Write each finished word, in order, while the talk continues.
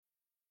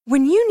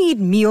When you need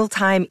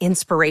mealtime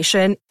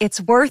inspiration,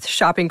 it's worth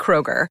shopping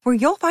Kroger, where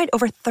you'll find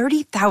over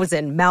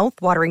 30,000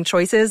 mouth-watering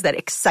choices that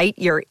excite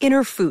your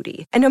inner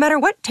foodie. And no matter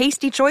what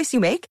tasty choice you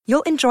make,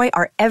 you'll enjoy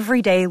our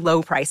everyday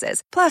low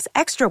prices, plus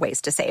extra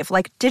ways to save,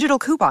 like digital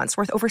coupons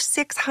worth over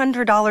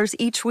 $600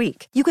 each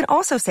week. You can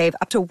also save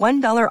up to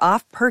 $1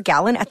 off per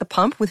gallon at the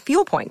pump with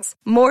fuel points.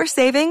 More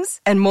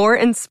savings and more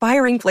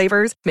inspiring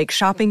flavors make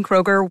shopping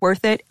Kroger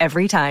worth it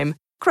every time.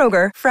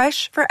 Kroger,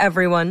 fresh for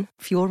everyone.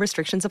 Fuel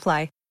restrictions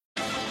apply.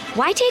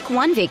 Why take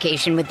one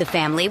vacation with the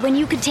family when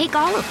you could take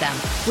all of them?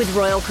 With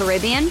Royal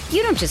Caribbean,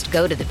 you don't just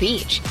go to the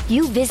beach.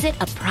 You visit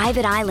a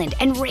private island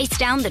and race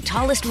down the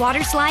tallest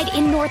water slide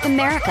in North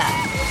America.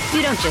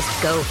 You don't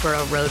just go for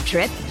a road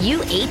trip. You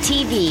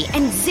ATV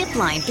and zip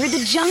line through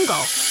the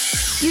jungle.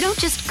 You don't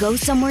just go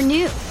somewhere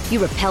new.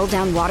 You rappel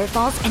down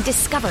waterfalls and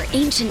discover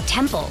ancient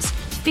temples.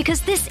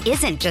 Because this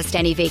isn't just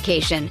any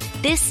vacation.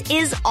 This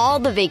is all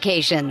the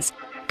vacations.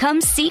 Come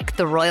seek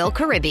the Royal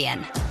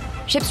Caribbean.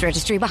 Ships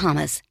Registry,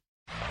 Bahamas.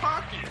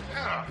 Hockey,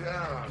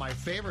 yeah. My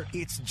favorite,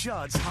 it's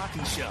Judd's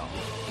Hockey Show.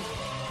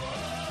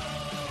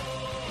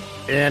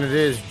 And it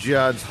is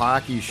Judd's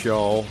Hockey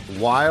Show.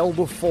 Wild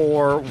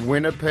before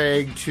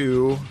Winnipeg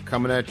 2,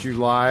 coming at you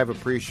live.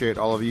 Appreciate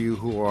all of you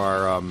who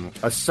are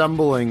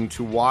assembling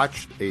to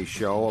watch a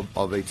show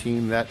of a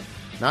team that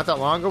not that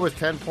long ago was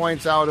 10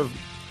 points out of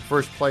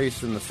first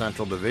place in the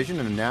Central Division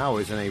and now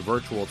is in a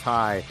virtual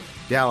tie.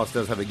 Dallas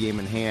does have a game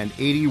in hand.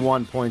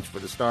 81 points for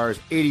the Stars,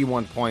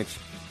 81 points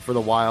for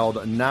the Wild,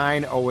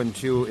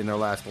 9-0-2 in their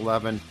last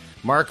 11.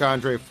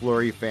 Marc-Andre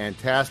Fleury,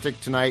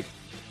 fantastic tonight.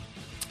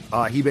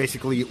 He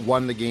basically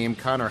won the game.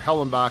 Connor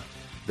Hellenbach,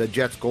 the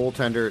Jets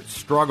goaltender,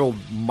 struggled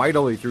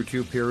mightily through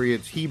two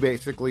periods. He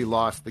basically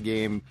lost the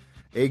game.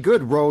 A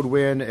good road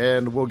win,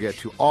 and we'll get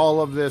to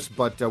all of this,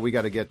 but we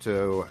got to get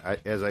to,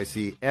 as I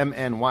see,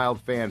 MN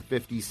Wildfan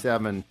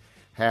 57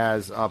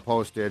 has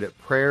posted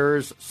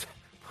prayer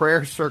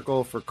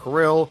circle for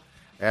Kirill.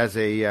 As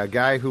a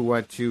guy who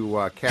went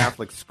to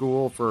Catholic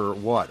school for,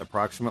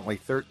 approximately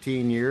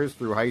 13 years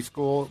through high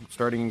school,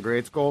 starting in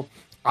grade school,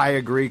 I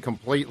agree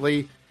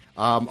completely.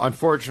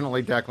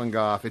 Unfortunately, Declan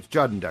Goff, it's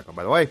Judd and Declan,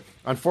 by the way.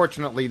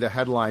 Unfortunately, the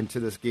headline to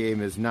this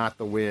game is not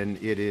the win.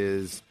 It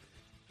is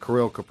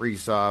Kirill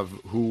Kaprizov,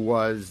 who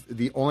was,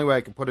 the only way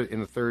I can put it,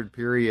 in the third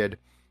period,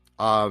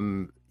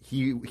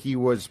 he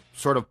was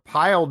sort of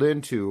piled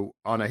into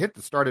on a hit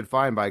that started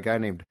fine by a guy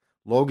named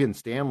Logan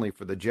Stanley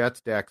for the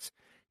Jets decks.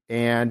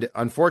 And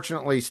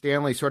unfortunately,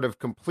 Stanley sort of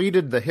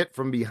completed the hit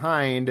from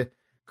behind.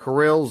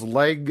 Kirill's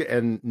leg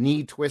and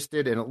knee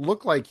twisted, and it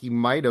looked like he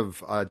might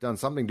have done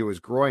something to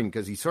his groin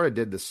because he sort of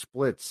did the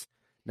splits,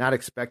 not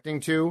expecting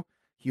to.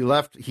 He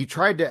left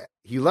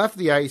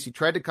the ice. He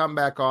tried to come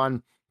back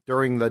on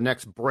during the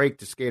next break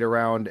to skate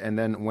around, and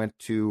then went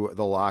to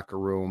the locker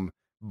room.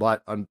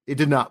 But it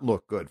did not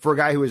look good for a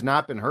guy who has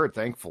not been hurt,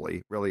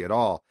 thankfully, really at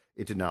all.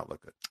 It did not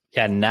look good.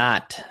 Yeah,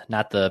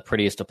 not the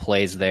prettiest of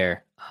plays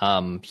there.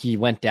 He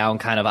went down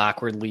kind of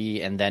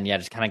awkwardly and then,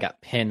 just kind of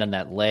got pinned on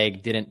that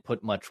leg, didn't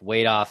put much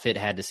weight off it,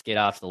 had to skate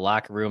off to the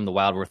locker room. The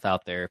Wild were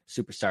without their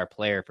superstar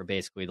player for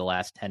basically the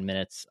last 10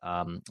 minutes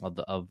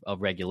of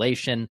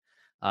regulation.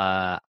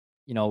 I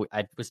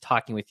was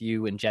talking with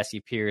you and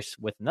Jesse Pierce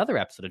with another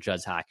episode of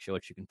Judd's Hockey Show,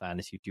 which you can find on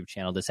this YouTube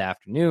channel this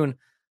afternoon,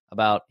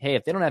 about, hey,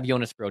 if they don't have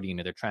Jonas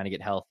Brodin, they're trying to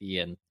get healthy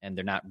and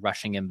they're not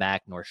rushing him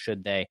back, nor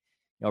should they.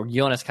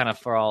 Jonas kind of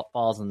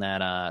falls in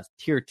that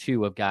tier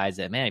 2 of guys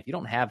that, man, if you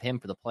don't have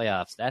him for the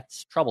playoffs,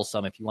 that's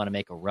troublesome if you want to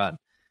make a run.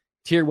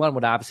 Tier 1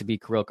 would obviously be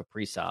Kirill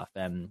Kaprizov,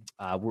 and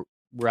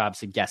we're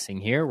obviously guessing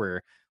here.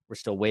 We're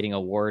still waiting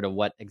a word of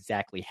what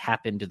exactly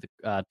happened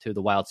to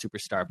the Wild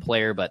superstar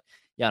player, but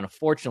yeah,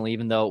 unfortunately,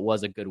 even though it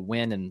was a good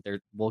win, and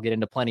we'll get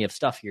into plenty of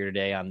stuff here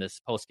today on this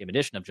post-game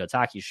edition of Judd's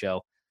Hockey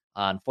Show.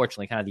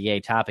 Unfortunately, kind of the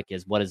A topic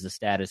is, what is the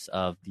status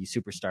of the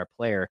superstar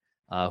player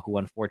who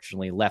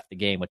unfortunately left the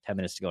game with 10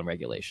 minutes to go in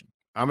regulation?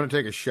 I'm going to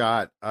take a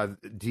shot.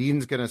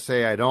 Dean's going to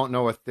say, I don't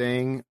know a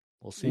thing.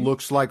 We'll see.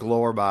 Looks like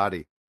lower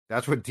body.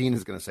 That's what Dean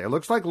is going to say. It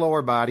looks like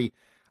lower body.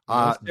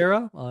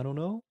 Sarah? I don't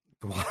know.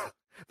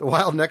 The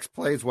Wild next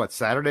plays,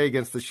 Saturday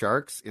against the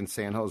Sharks in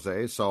San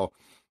Jose. So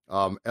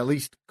at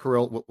least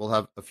Kirill will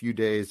have a few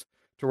days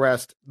to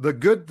rest. The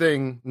good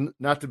thing,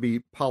 not to be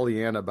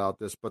Pollyanna about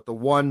this, but the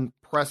one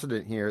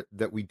precedent here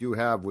that we do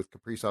have with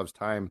Kaprizov's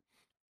time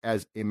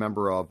as a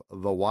member of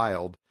the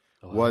Wild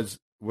was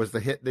the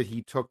hit that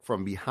he took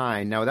from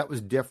behind. Now, that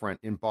was different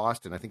in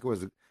Boston. I think it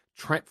was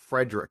Trent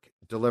Frederick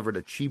delivered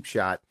a cheap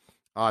shot.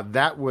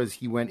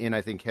 He went in,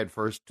 I think, head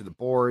first to the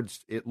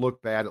boards. It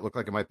looked bad. It looked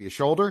like it might be a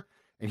shoulder.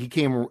 And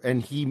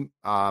he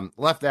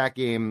left that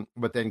game,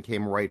 but then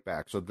came right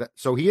back.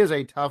 So he is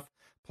a tough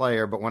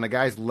player, but when a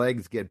guy's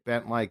legs get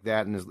bent like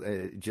that, and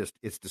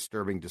it's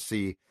disturbing to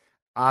see.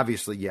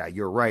 Obviously, yeah,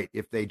 you're right.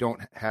 If they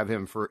don't have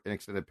him for an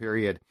extended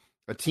period,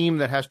 a team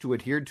that has to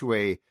adhere to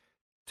a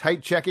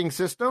tight checking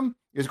system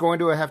is going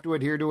to have to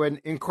adhere to an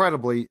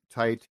incredibly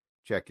tight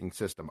checking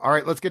system. All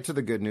right, let's get to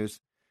the good news.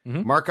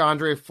 Mm-hmm.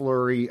 Marc-Andre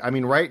Fleury. I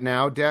mean, right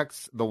now,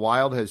 Dex, the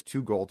Wild has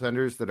two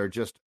goaltenders that are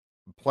just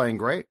playing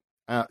great.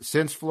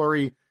 Since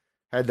Fleury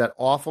had that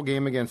awful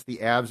game against the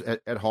Avs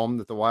at home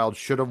that the Wild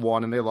should have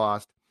won and they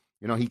lost.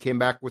 You know, he came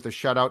back with a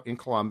shutout in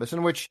Columbus,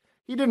 in which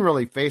he didn't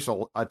really face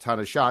a ton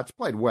of shots,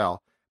 played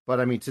well. But,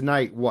 I mean,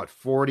 tonight,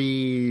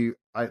 40?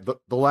 The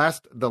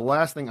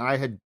last thing I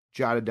had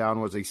jotted down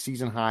was a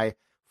season-high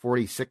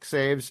 46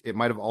 saves. It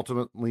might have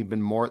ultimately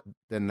been more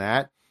than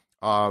that.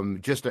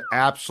 Just an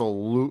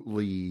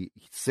absolutely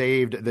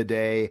saved the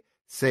day,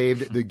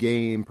 saved the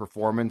game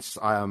performance.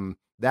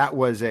 That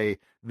was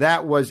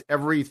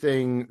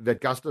everything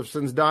that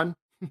Gustafsson's done.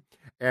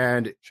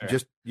 And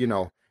just, you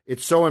know,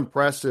 it's so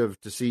impressive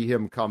to see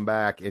him come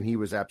back, and he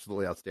was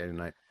absolutely outstanding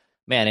tonight.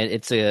 Man,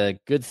 it's a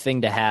good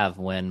thing to have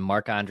when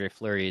Marc-Andre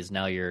Fleury is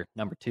now your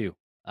number 2.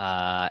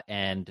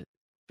 And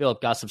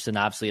Philip Gustafsson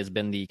obviously has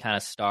been the kind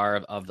of star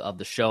of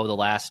the show the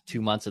last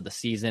 2 months of the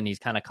season. He's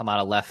kind of come out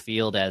of left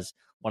field as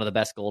one of the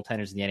best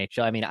goaltenders in the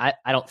NHL. I mean, I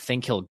don't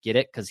think he'll get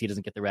it because he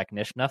doesn't get the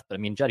recognition enough. But I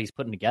mean, Judd, he's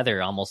putting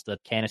together almost a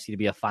candidacy to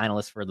be a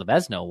finalist for the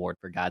Vezina Award,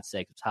 for God's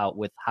sake. It's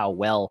with how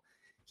well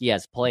he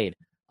has played.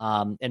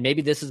 And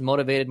maybe this has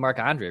motivated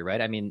Marc-Andre,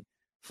 right? I mean,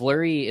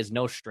 Fleury is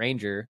no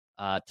stranger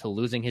to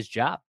losing his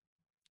job.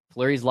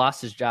 Fleury's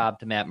lost his job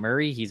to Matt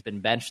Murray. He's been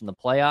benched in the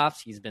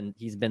playoffs. He's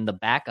been the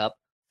backup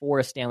for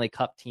a Stanley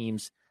Cup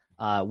teams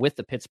with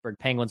the Pittsburgh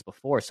Penguins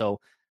before. So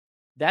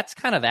that's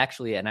kind of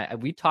actually,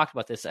 and we talked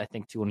about this, I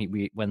think,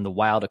 too, when the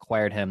Wild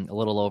acquired him a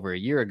little over a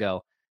year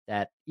ago,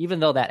 that even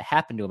though that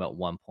happened to him at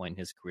one point in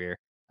his career,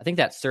 I think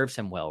that serves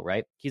him well,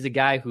 right? He's a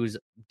guy who's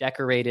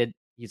decorated.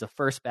 He's a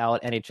first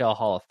ballot NHL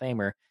Hall of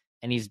Famer,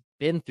 and he's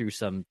been through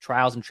some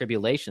trials and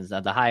tribulations,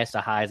 the highest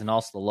of highs and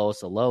also the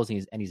lowest of lows,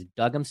 and he's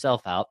dug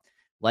himself out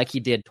like he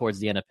did towards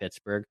the end of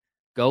Pittsburgh,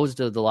 goes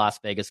to the Las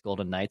Vegas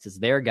Golden Knights, is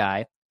their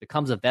guy,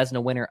 becomes a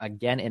Vezina winner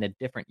again in a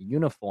different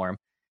uniform,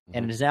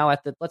 and is now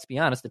at let's be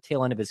honest, the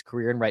tail end of his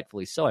career, and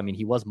rightfully so. I mean,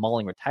 he was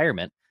mulling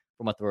retirement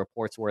from what the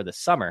reports were this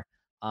summer.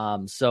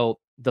 So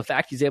the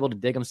fact he's able to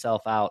dig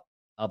himself out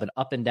of an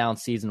up and down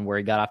season where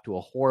he got off to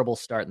a horrible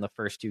start in the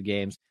first 2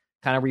 games,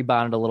 kind of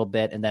rebounded a little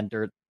bit, and then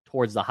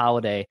towards the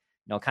holiday,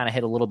 kind of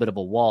hit a little bit of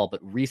a wall, but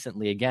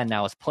recently again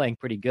now is playing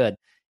pretty good.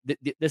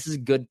 This is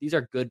good. These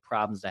are good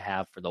problems to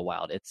have for the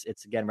Wild.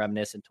 It's again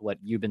reminiscent to what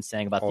you've been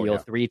saying about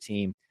the 03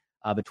 team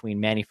between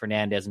Manny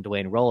Fernandez and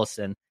Dwayne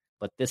Rollison.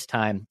 But this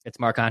time it's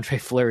Marc-Andre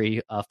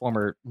Fleury, a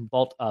former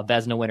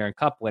Vezina winner and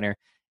Cup winner,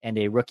 and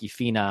a rookie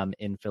phenom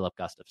in Philip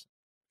Gustafsson.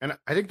 And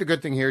I think the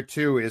good thing here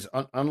too is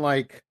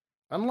unlike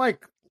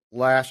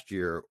last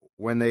year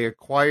when they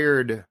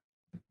acquired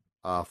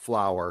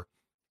Flower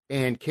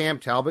and Cam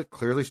Talbot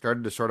clearly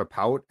started to sort of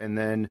pout, and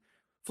then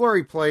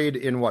Fleury played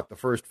in the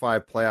first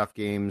 5 playoff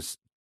games.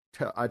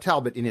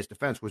 Talbot, in his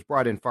defense, was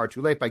brought in far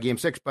too late by game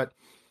 6. But,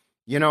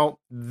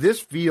 this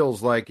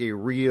feels like a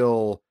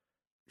real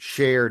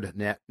shared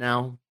net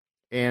now.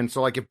 And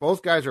so, if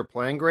both guys are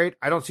playing great,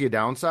 I don't see a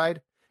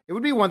downside. It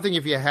would be one thing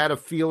if you had a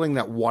feeling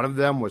that one of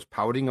them was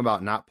pouting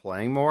about not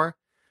playing more.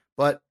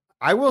 But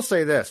I will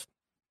say this.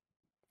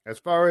 As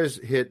far as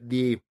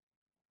the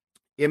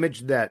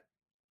image that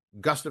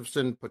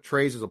Gustafsson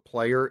portrays as a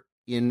player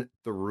in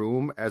the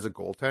room as a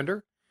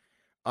goaltender,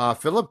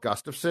 Philip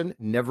Gustafsson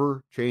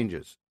never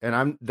changes.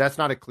 And that's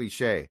not a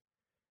cliche.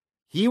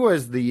 He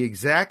was the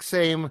exact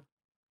same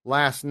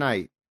last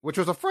night, which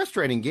was a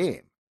frustrating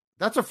game.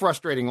 That's a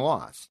frustrating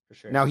loss. For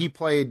sure. Now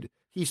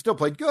he still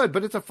played good,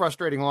 but it's a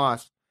frustrating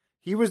loss.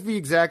 He was the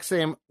exact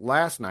same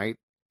last night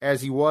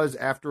as he was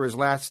after his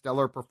last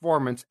stellar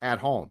performance at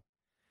home.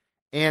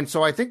 And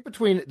so I think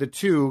between the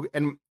two,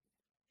 and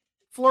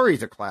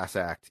Fleury's a class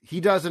act. He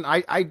doesn't,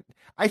 I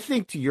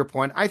think to your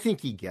point, I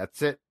think he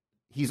gets it.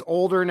 He's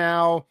older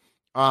now.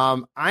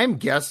 I'm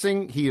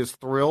guessing he is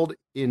thrilled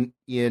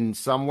in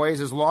some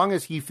ways, as long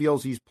as he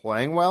feels he's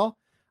playing well.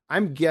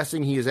 I'm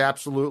guessing he is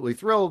absolutely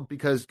thrilled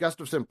because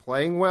Gustafsson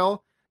playing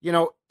well.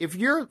 If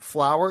you're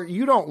Flower,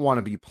 you don't want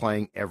to be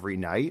playing every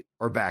night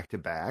or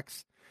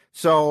back-to-backs.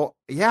 So,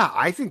 yeah,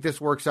 I think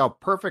this works out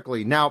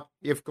perfectly. Now,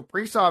 if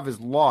Kaprizov is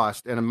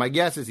lost, and my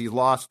guess is he's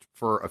lost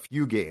for a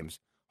few games,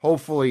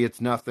 hopefully it's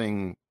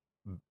nothing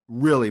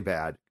really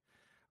bad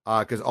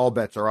because all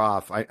bets are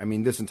off. I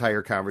mean, this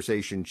entire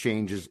conversation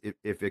changes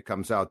if it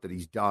comes out that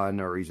he's done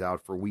or he's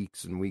out for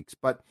weeks and weeks.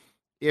 But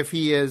if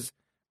he is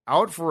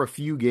out for a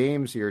few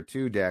games here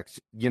too, Dex,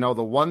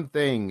 the one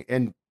thing,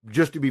 and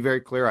just to be very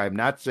clear, I'm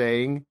not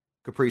saying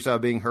Kaprizov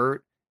being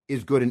hurt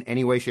is good in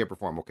any way, shape, or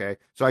form, okay?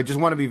 So I just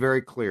want to be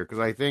very clear because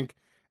I think,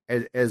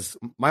 as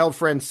my old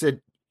friend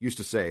Sid used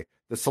to say,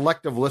 the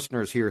selective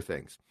listeners hear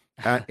things.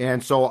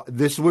 And so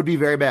this would be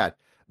very bad.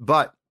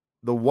 But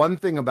the one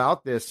thing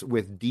about this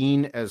with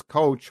Dean as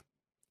coach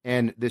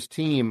and this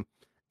team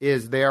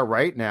is they are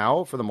right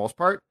now, for the most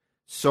part,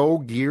 so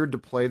geared to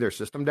play their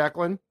system,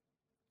 Declan,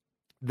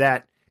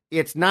 that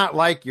it's not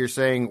like you're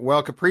saying,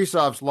 well,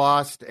 Kaprizov's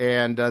lost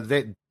and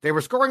they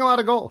were scoring a lot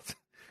of goals,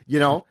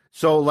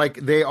 So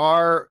they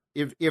are,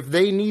 if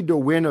they need to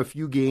win a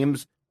few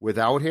games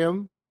without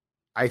him,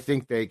 I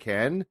think they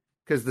can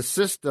because the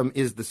system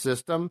is the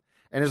system.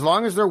 And as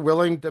long as they're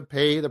willing to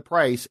pay the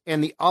price,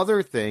 and the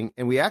other thing,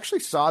 and we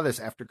actually saw this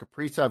after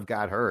Kaprizov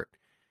got hurt,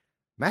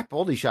 Matt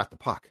Boldy shot the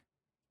puck.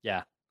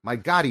 Yeah. My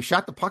God, he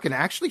shot the puck, and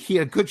actually he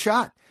had a good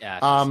shot. Yeah.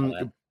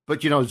 But,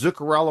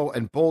 Zuccarello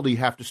and Boldy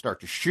have to start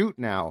to shoot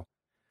now.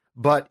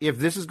 But if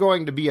this is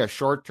going to be a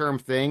short-term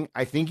thing,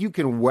 I think you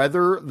can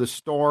weather the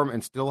storm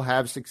and still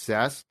have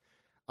success.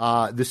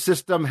 The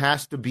system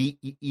has to be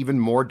even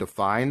more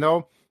defined,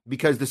 though,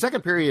 because the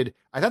second period,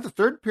 I thought the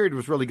third period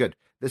was really good.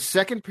 The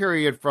second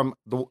period from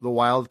the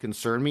Wild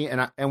concerned me,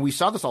 and we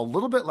saw this a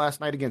little bit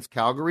last night against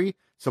Calgary,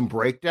 some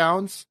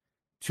breakdowns,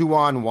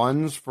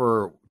 2-on-1s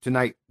for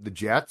tonight, the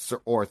Jets,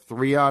 or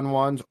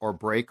 3-on-1s or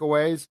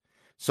breakaways.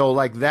 So,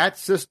 like, that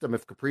system,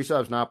 if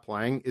Kaprizov's not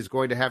playing, is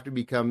going to have to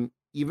become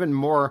even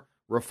more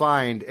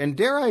refined. And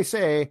dare I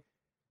say,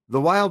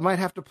 the Wild might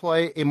have to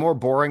play a more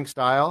boring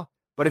style.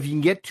 But if you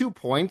can get 2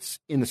 points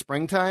in the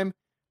springtime,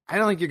 I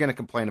don't think you're going to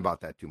complain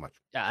about that too much.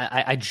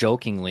 I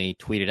jokingly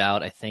tweeted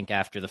out, I think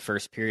after the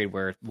first period,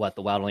 where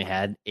the Wild only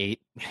had eight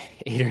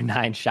or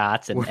nine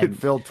shots. And what did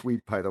Phil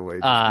tweet, by the way?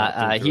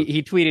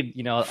 He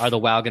tweeted, are the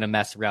Wild going to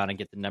mess around and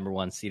get the number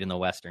 1 seed in the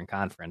Western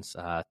Conference?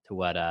 To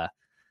what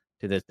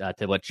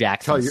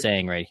Jackson's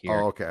saying right here.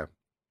 Oh, okay.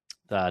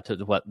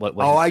 To what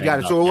I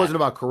got it. So it wasn't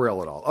about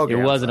Kirill at all. Okay, it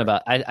wasn't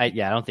about. I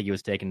don't think he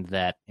was taking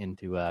that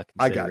into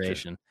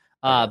consideration.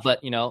 But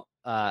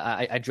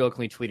I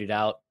jokingly tweeted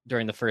out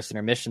during the first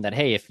intermission that,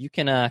 hey, if you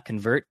can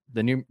convert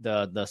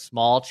the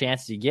small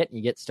chances you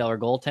get stellar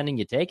goaltending,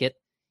 you take it.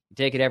 You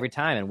take it every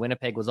time. And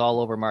Winnipeg was all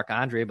over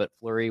Marc-Andre, but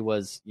Fleury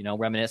was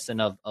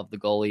reminiscent of the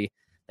goalie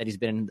that he's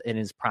been in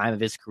his prime of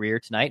his career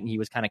tonight, and he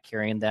was kind of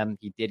carrying them.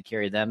 He did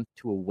carry them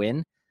to a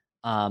win.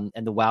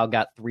 And the Wild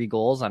got 3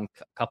 goals on a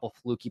couple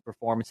fluky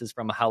performances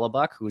from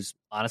Hellebuyck, who's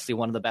honestly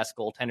one of the best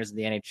goaltenders in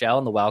the NHL,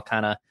 and the Wild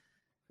kind of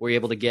were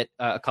able to get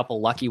a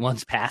couple lucky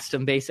ones past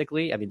him,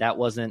 basically. I mean, that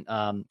wasn't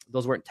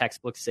those weren't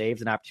textbook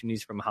saves and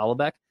opportunities from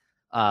Hellebuyck.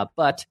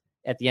 But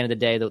at the end of the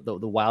day,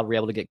 the Wild were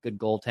able to get good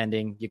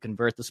goaltending. You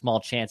convert the small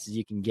chances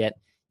you can get.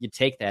 You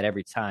take that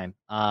every time.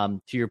 To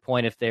your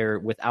point, if they're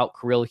without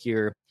Kirill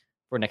here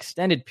for an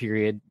extended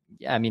period,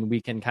 yeah, I mean,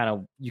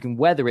 you can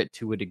weather it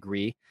to a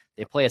degree.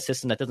 They play a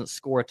system that doesn't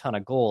score a ton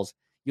of goals.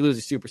 You lose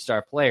a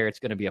superstar player, it's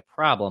going to be a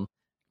problem.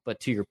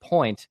 But to your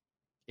point,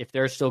 if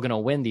they're still going to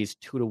win these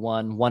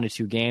 2-1,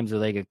 1-2 games, or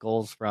they get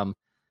goals from,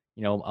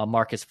 a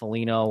Marcus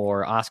Foligno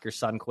or Oscar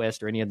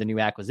Sundqvist or any of the new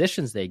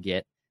acquisitions they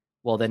get,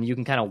 well, then you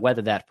can kind of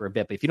weather that for a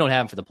bit. But if you don't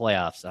have them for the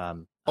playoffs,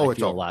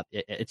 it's over.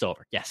 It's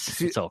over.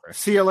 Yes, it's over.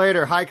 See you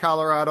later. Hi,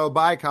 Colorado.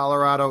 Bye,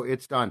 Colorado.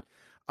 It's done.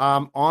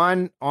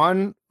 On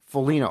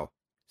Foligno,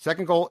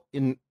 second goal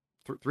in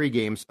 3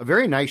 games. A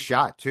very nice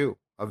shot too.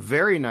 A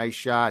very nice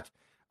shot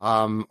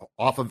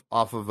off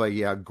of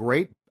a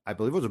great, I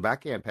believe it was a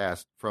backhand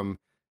pass from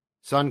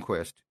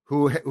Sundqvist,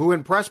 who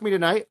impressed me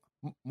tonight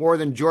more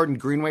than Jordan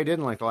Greenway did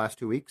in like the last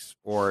 2 weeks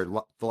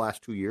or the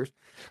last 2 years.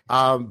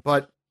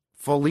 But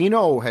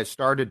Foligno has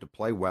started to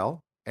play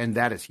well, and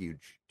that is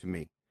huge to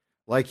me.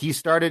 Like he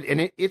started,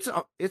 and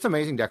it's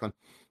amazing, Declan.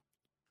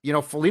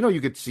 Foligno,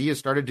 you could see, has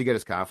started to get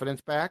his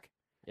confidence back.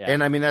 Yeah.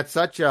 And I mean, that's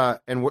such a,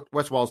 and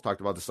Wes Walls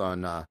talked about this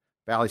on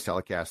Valley's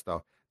telecast,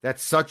 though.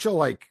 That's such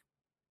a,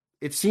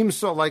 it seems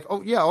so like,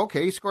 oh, yeah,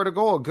 okay, he scored a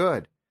goal,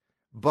 good.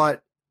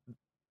 But,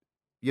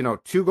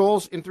 2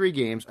 goals in 3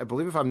 games. I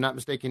believe, if I'm not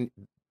mistaken,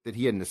 that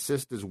he had an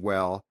assist as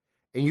well.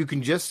 And you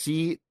can just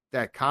see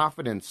that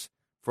confidence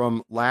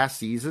from last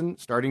season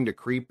starting to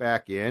creep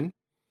back in.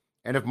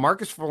 And if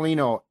Marcus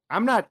Foligno,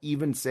 I'm not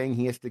even saying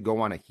he has to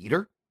go on a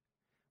heater,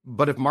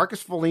 but if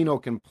Marcus Foligno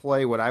can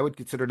play what I would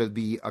consider to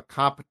be a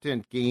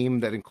competent game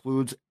that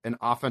includes an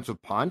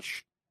offensive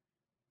punch,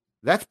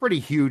 that's pretty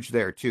huge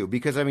there, too.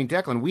 Because, I mean,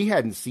 Declan, we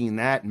hadn't seen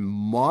that in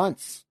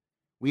months.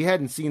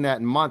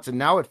 And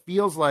now it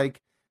feels like,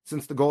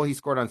 since the goal he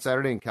scored on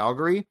Saturday in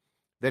Calgary,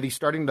 that he's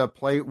starting to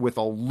play with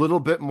a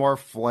little bit more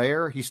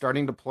flair. He's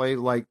starting to play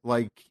like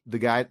the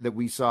guy that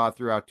we saw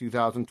throughout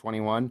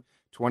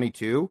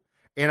 2021-22.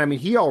 And, I mean,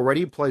 he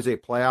already plays a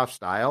playoff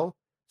style.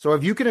 So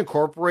if you can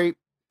incorporate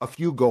a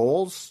few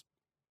goals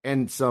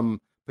and some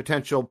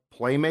potential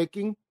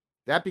playmaking,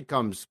 that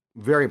becomes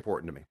very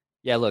important to me.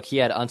 Yeah, look, he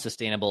had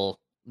unsustainable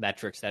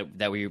metrics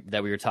that we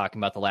were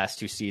talking about the last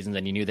 2 seasons,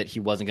 and you knew that he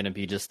wasn't going to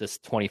be just this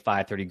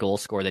 25, 30 goal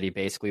scorer that he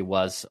basically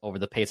was over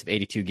the pace of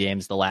 82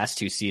 games the last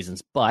 2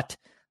 seasons. But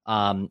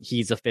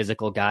he's a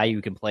physical guy who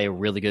can play a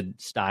really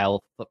good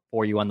style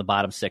for you on the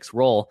bottom 6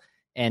 role.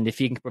 And if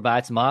he can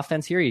provide some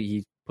offense here,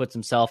 he puts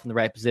himself in the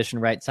right position,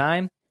 right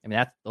time. I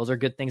mean, those are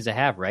good things to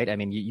have, right? I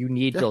mean, you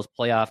need those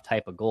playoff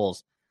type of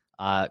goals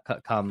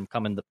come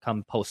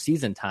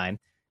postseason time,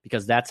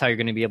 because that's how you're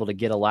going to be able to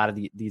get a lot of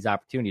these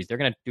opportunities. They're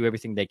going to do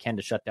everything they can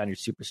to shut down your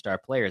superstar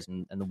players,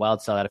 and the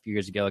Wild saw that a few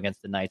years ago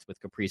against the Knights with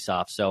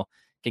Kaprizov. So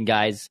can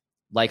guys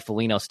like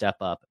Foligno step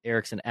up,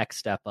 Eriksson Ek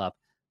step up,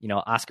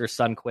 Oscar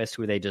Sundqvist,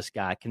 who they just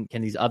got?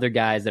 Can these other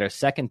guys that are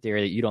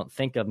secondary that you don't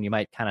think of and you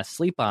might kind of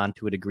sleep on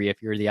to a degree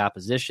if you're the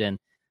opposition,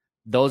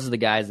 those are the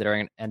guys that are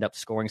going to end up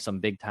scoring some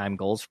big-time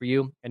goals for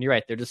you. And you're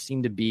right, there just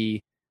seemed to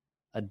be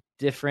a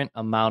different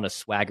amount of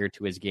swagger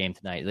to his game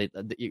tonight.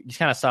 You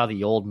kind of saw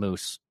the old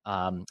Moose,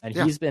 and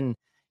he's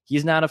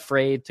he's not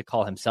afraid to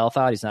call himself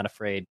out. He's not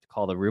afraid to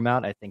call the room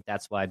out. I think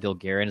that's why Bill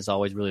Guerin has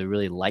always really,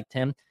 really liked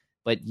him.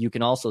 But you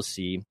can also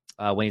see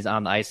when he's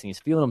on the ice and he's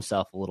feeling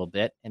himself a little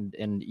bit, and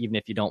even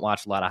if you don't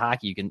watch a lot of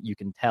hockey, you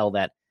can tell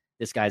that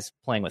this guy's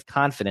playing with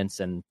confidence,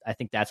 and I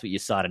think that's what you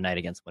saw tonight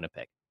against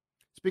Winnipeg.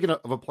 Speaking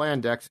of a plan,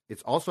 Dex,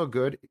 it's also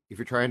good if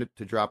you're trying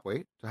to drop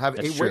weight to have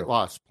That's a true. weight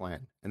loss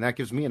plan. And that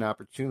gives me an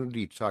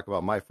opportunity to talk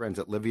about my friends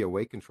at Livia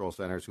Weight Control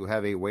Centers who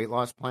have a weight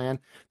loss plan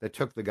that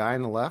took the guy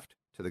on the left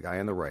to the guy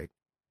on the right.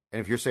 And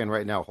if you're saying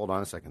right now, hold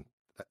on a second,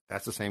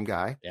 that's the same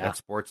guy, that's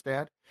Sports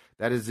Dad,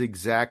 that is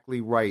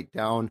exactly right.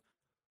 Down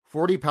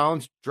 40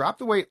 pounds, dropped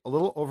the weight a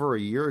little over a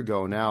year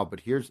ago now,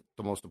 but here's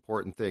the most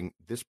important thing.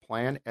 This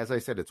plan, as I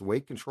said, it's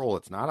weight control.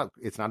 It's not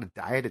a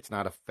diet. It's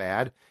not a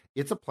fad.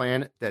 It's a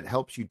plan that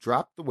helps you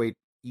drop the weight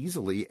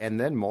easily and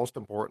then, most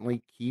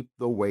importantly, keep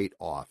the weight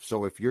off.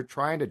 So if you're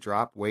trying to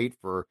drop weight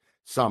for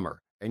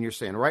summer and you're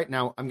saying, right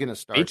now, I'm going to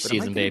start.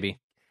 H-season, baby.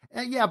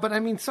 Yeah, but I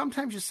mean,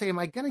 sometimes you say, am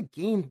I going to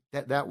gain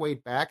that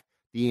weight back?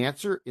 The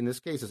answer in this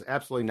case is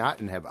absolutely not,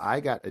 and have I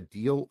got a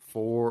deal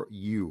for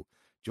you.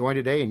 Join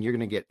today, and you're going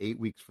to get 8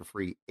 weeks for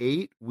free.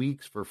 8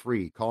 weeks for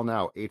free. Call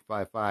now,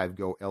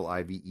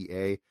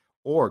 855-GO-LIVEA,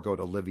 or go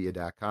to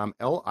Livia.com,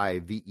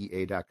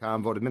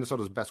 Livea.com. Voted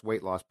Minnesota's best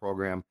weight loss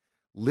program,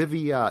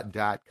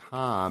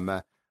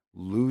 Livia.com.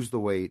 Lose the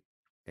weight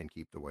and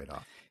keep the weight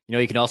off. You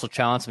know, you can also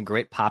chow on some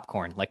great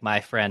popcorn, like my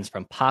friends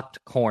from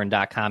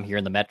popcorn.com here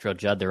in the Metro,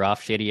 Judd. They're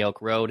off Shady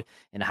Oak Road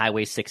and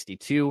Highway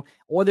 62,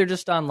 or they're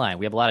just online.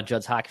 We have a lot of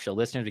Judd's Hockey Show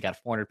listeners. We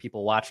got 400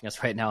 people watching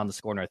us right now on the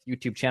Score North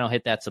YouTube channel.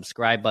 Hit that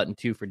subscribe button,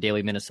 too, for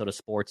daily Minnesota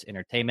sports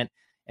entertainment.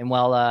 And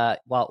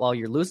while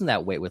you're losing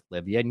that weight with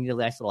Livia, you need a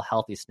nice little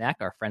healthy snack.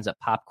 Our friends at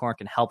Popcorn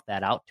can help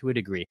that out to a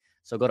degree.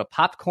 So go to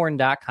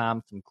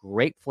popcorn.com, some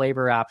great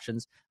flavor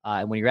options.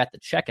 And when you're at the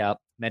checkout,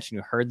 mention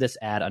you heard this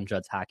ad on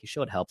Judd's Hockey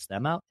Show. It helps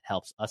them out. It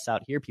helps us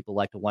out here. People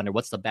like to wonder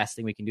what's the best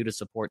thing we can do to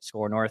support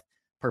Score North,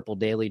 Purple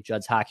Daily,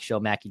 Judd's Hockey Show,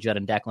 Mackie Judd,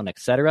 and Declan,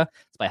 etc.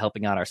 It's by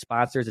helping out our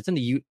sponsors. It's in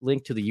the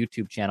link to the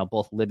YouTube channel.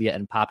 Both Livia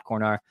and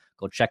Popcorn are.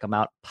 Go check them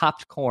out.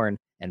 Popcorn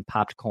and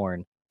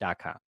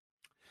popcorn.com.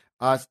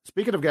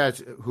 Speaking of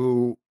guys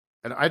who,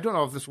 and I don't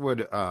know if this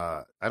would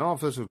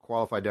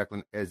qualify,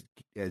 Declan, as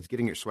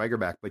getting your swagger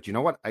back, but you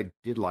know what I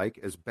did like?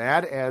 As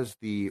bad as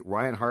the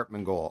Ryan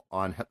Hartman goal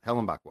on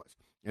Hellenbach was,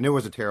 and it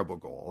was a terrible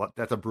goal.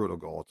 That's a brutal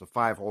goal. It's a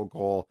 5-hole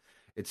goal.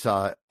 It's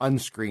a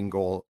unscreened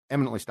goal,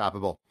 eminently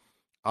stoppable.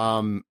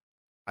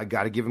 I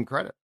got to give him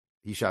credit.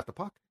 He shot the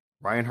puck.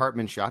 Ryan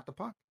Hartman shot the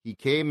puck. He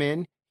came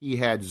in. He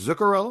had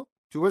Zuccarello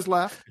to his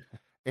left.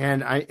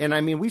 And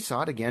I mean, we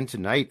saw it again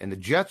tonight, and the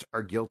Jets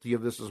are guilty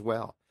of this as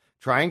well.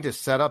 Trying to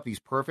set up these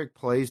perfect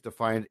plays to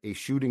find a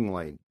shooting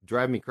lane.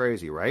 Drive me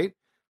crazy, right?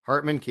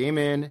 Hartman came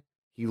in.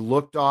 He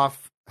looked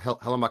off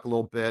Hellenbach a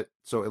little bit,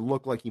 so it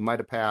looked like he might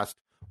have passed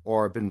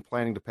or been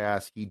planning to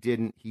pass. He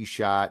didn't. He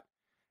shot.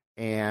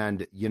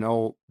 And, you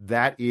know,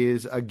 that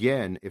is,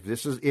 again, if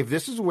this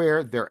is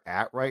where they're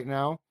at right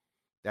now,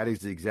 that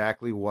is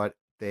exactly what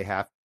they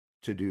have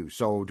to do.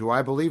 So do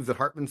I believe that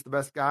Hartman's the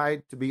best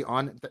guy to be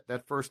on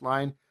that first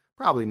line?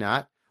 Probably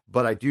not.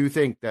 But I do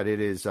think that it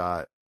is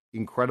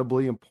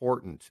incredibly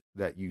important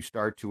that you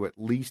start to at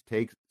least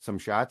take some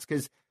shots,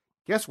 because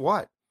guess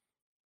what?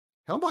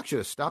 Hellenbach should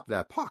have stopped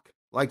that puck.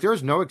 Like,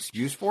 there's no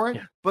excuse for it,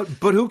 but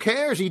who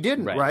cares? He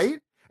didn't, right?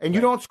 And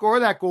you don't score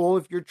that goal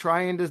if you're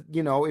trying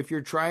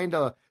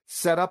to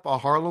set up a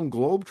Harlem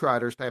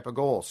Globetrotters type of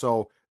goal.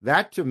 So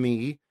that, to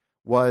me,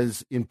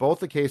 was in both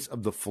the case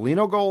of the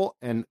Foligno goal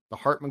and the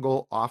Hartman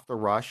goal off the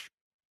rush.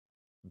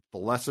 The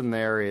lesson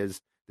there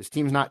is this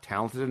team's not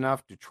talented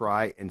enough to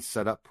try and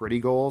set up pretty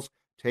goals.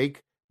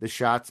 Take the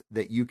shots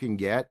that you can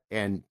get,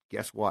 and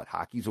guess what?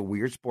 Hockey's a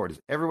weird sport, as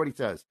everybody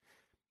says.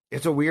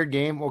 It's a weird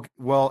game.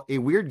 Well, a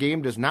weird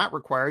game does not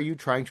require you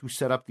trying to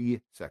set up the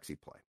sexy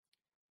play.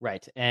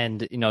 Right.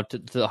 And, you know,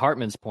 to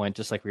Hartman's point,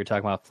 just like we were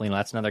talking about Foligno,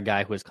 that's another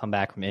guy who has come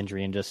back from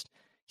injury and just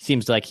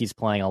seems like he's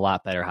playing a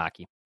lot better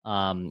hockey.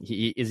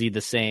 Is he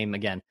the same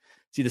again?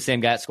 Is he the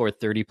same guy that scored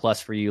 30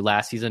 plus for you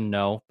last season?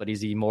 No, but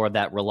is he more of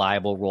that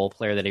reliable role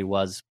player that he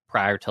was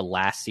prior to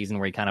last season,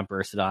 where he kind of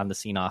bursted on the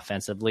scene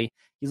offensively?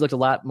 He's looked a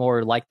lot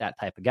more like that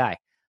type of guy,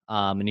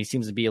 and he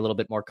seems to be a little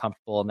bit more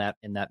comfortable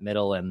in that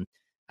middle. And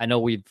I know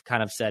we've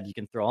kind of said you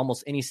can throw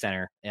almost any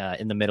center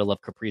in the middle of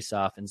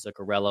Kaprizov and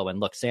Zuccarello.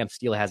 And look, Sam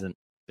Steele hasn't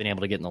been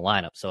able to get in the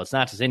lineup, so it's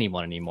not just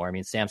anyone anymore. I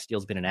mean, Sam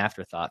Steele's been an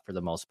afterthought for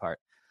the most part.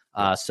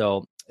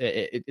 So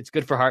it's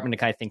good for Hartman to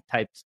kind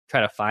of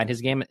try to find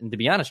his game. And to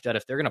be honest, Judd,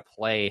 if they're going to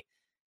play,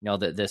 you know,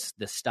 this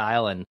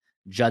style and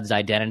Judd's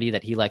identity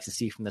that he likes to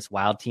see from this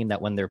Wild team,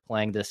 that when they're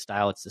playing this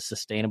style, it's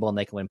sustainable and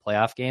they can win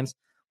playoff games.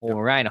 Well,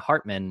 when Ryan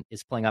Hartman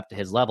is playing up to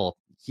his level,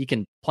 he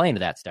can play into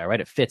that style, right?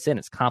 It fits in.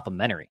 It's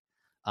complementary.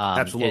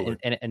 Absolutely.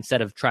 And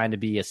instead of trying to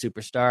be a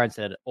superstar,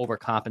 instead of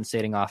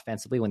overcompensating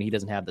offensively when he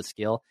doesn't have the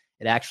skill,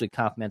 it actually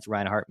complements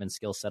Ryan Hartman's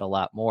skill set a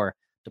lot more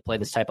to play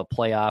this type of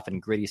playoff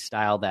and gritty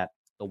style that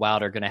the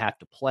Wild are going to have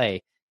to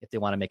play if they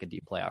want to make a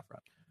deep playoff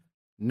run.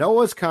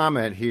 Noah's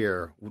comment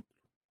here,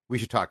 we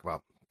should talk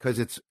about, because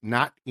it's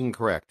not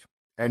incorrect.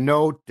 And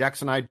no,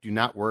 Dex and I do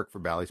not work for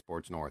Bally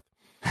Sports North.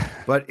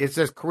 But it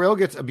says Kirill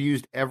gets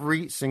abused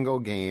every single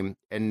game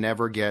and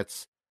never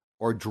gets,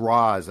 or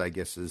draws, I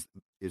guess is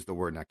the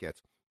word, not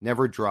gets,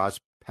 never draws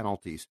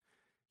penalties.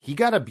 He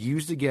got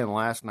abused again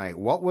last night.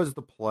 What was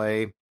the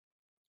play?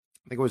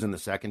 I think it was in the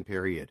second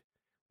period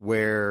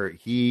where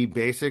he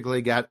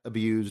basically got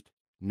abused,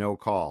 no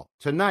call.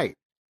 Tonight,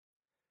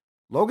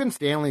 Logan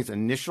Stanley's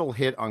initial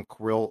hit on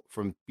Kirill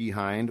from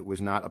behind was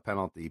not a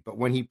penalty, but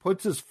when he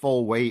puts his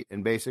full weight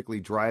and basically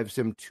drives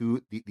him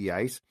to the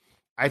ice,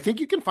 I think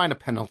you can find a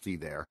penalty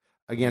there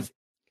against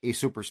a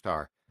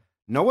superstar.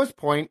 Noah's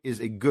point is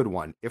a good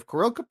one. If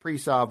Kirill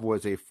Kaprizov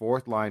was a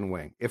fourth-line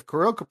wing, if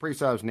Kirill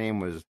Kaprizov's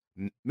name was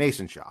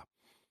Mason Shaw,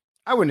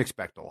 I wouldn't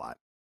expect a lot.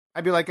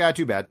 I'd be like,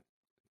 too bad.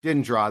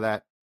 Didn't draw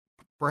that.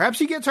 Perhaps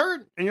he gets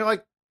hurt, and you're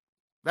like,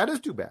 that is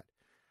too bad.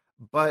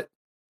 But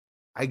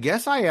I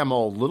guess I am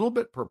a little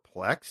bit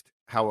perplexed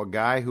how a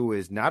guy who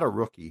is not a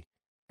rookie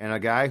and a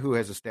guy who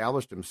has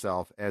established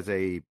himself as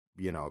a,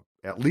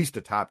 at least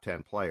a top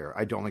 10 player,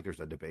 I don't think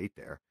there's a debate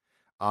there.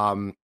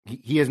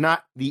 He is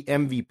not the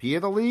MVP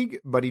of the league,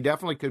 but he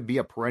definitely could be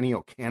a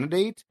perennial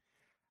candidate.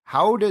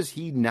 How does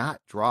he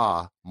not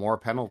draw more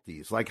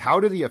penalties? Like,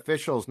 how do the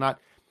officials not?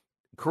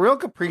 Kirill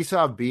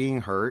Kaprizov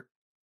being hurt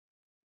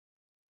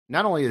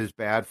not only is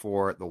bad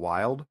for the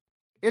Wild,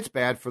 it's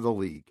bad for the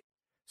league.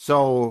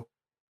 So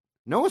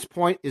Noah's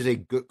point is a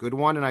good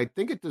one, and I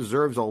think it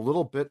deserves a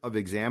little bit of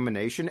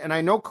examination. And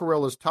I know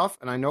Kirill is tough,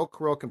 and I know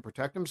Kirill can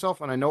protect himself,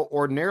 and I know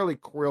ordinarily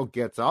Kirill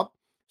gets up,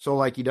 so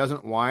like he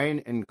doesn't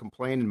whine and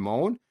complain and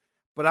moan.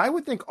 But I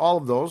would think all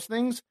of those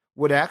things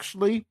would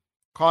actually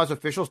cause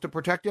officials to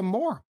protect him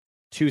more.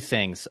 Two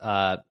things.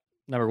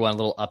 Number one, a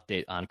little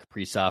update on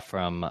Kaprizov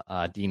from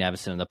Dean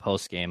Evason in the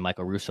postgame.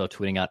 Michael Russo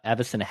tweeting out,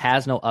 Evason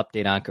has no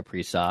update on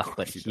Kaprizov,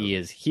 but he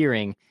is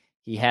hearing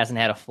he hasn't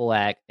had a full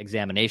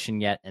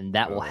examination yet, and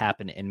that will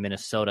happen in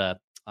Minnesota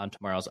on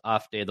tomorrow's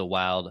off day. The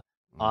Wild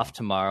off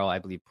tomorrow, I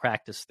believe,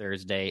 practice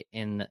Thursday,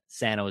 in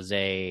San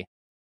Jose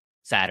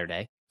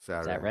Saturday. Is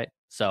that right?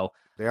 So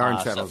they are in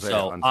San Jose.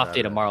 So off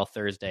day tomorrow,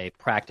 Thursday,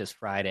 practice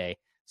Friday.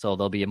 So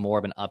there'll be more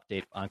of an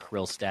update on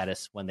Kirill's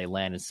status when they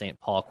land in St.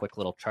 Paul. Quick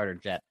little charter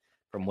jet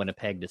from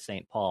Winnipeg to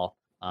St. Paul,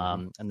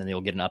 and then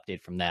they'll get an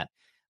update from that.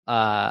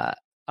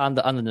 On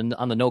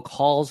the no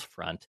calls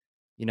front,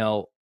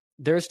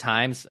 there's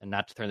times, and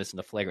not to turn this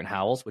into flagrant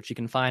howls, which you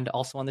can find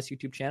also on this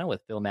YouTube channel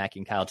with Phil Mackey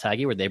and Kyle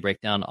Tigey, where they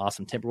break down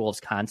awesome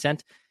Timberwolves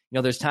content.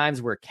 There's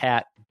times where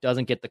Cat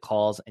doesn't get the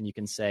calls, and you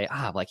can say,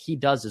 he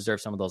does deserve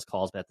some of those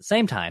calls, but at the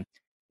same time,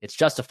 it's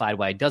justified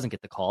why he doesn't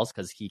get the calls,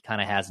 because he kind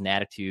of has an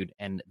attitude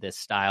and this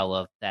style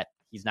of that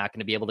he's not going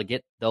to be able to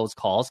get those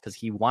calls because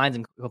he whines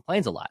and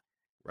complains a lot.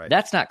 Right.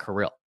 That's not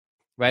Kirill,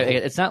 right? Oh.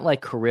 It's not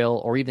like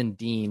Kirill or even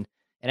Dean,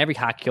 and every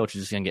hockey coach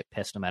is just going to get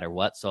pissed no matter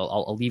what. So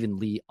I'll even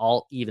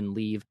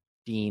leave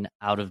Dean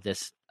out of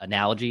this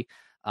analogy.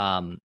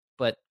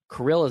 But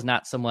Kirill is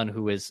not someone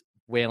who is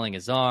wailing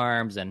his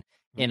arms and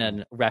in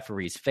a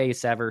referee's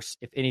face ever.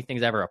 If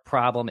anything's ever a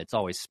problem, it's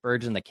always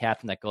Spurgeon, the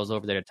captain, that goes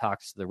over there to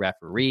talk to the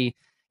referee.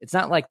 It's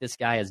not like this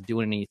guy is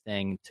doing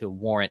anything to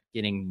warrant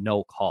getting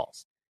no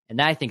calls. And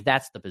I think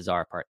that's the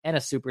bizarre part. And a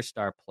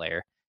superstar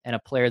player, and a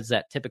player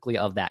that typically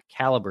of that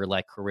caliber,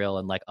 like Kirill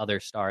and like other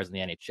stars in the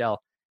NHL,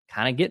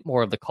 kind of get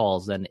more of the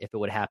calls than if it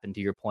would happen,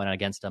 to your point,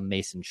 against a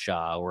Mason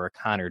Shaw or a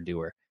Connor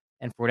Dewar.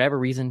 And for whatever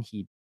reason,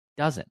 he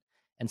doesn't.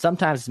 And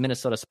sometimes as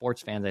Minnesota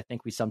sports fans, I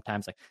think we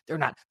sometimes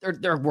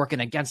they're working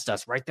against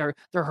us, right? They're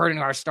hurting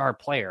our star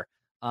player.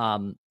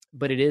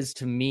 But it is,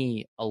 to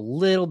me, a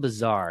little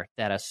bizarre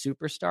that a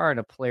superstar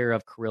and a player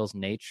of Kirill's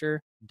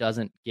nature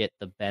doesn't get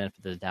the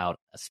benefit of the doubt,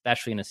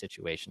 especially in a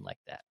situation like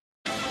that.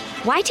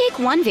 Why take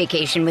one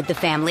vacation with the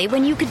family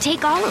when you could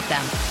take all of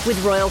them?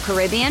 With Royal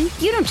Caribbean,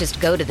 you don't just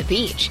go to the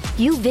beach.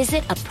 You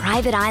visit a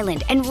private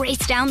island and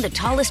race down the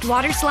tallest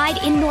water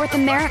slide in North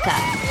America.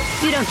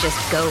 You don't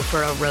just go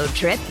for a road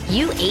trip.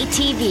 You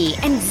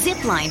ATV and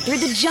zip line through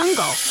the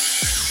jungle.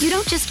 You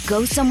don't just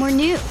go somewhere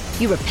new.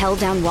 You rappel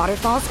down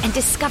waterfalls and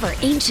discover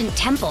ancient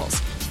temples.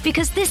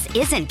 Because this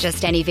isn't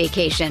just any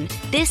vacation.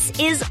 This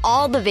is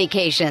all the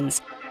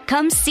vacations.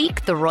 Come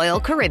seek the Royal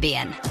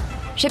Caribbean.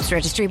 Ships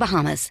Registry,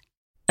 Bahamas.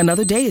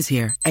 Another day is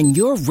here, and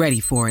you're ready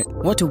for it.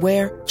 What to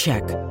wear?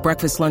 Check.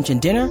 Breakfast, lunch, and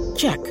dinner?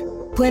 Check.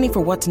 Planning for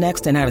what's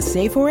next and how to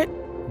save for it?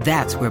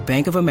 That's where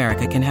Bank of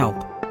America can help.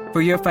 For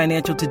your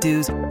financial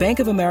to-dos, Bank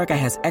of America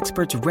has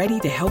experts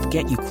ready to help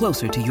get you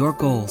closer to your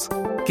goals.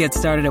 Get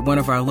started at one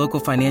of our local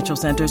financial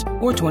centers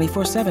or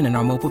 24/7 in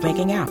our mobile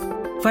banking app.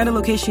 Find a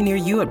location near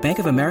you at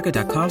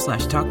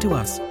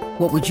bankofamerica.com/talktous.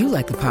 What would you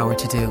like the power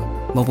to do?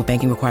 Mobile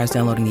banking requires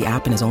downloading the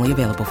app and is only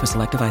available for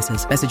select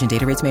devices. Message and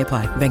data rates may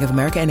apply. Bank of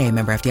America NA,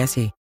 member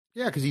FDIC.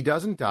 Yeah, because he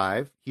doesn't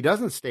dive. He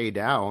doesn't stay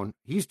down.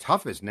 He's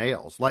tough as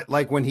nails.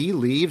 Like when he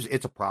leaves,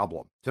 it's a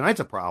problem. Tonight's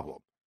a problem.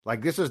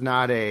 Like, this is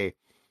not a,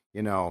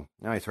 now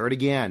he's hurt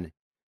again.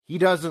 He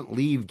doesn't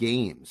leave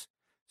games.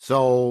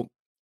 So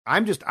I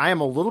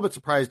am a little bit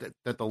surprised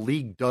that the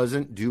league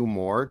doesn't do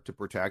more to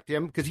protect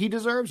him, because he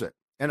deserves it.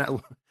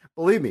 And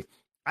believe me,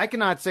 I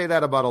cannot say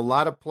that about a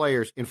lot of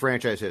players in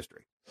franchise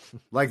history.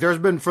 Like, there's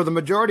been, for the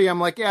majority, I'm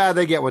like, yeah,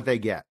 they get what they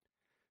get.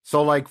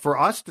 So, like, for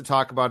us to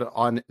talk about it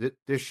on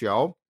this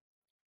show,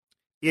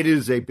 it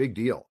is a big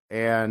deal.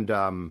 And,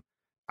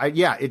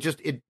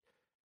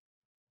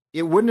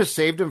 it wouldn't have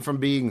saved him from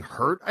being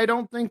hurt, I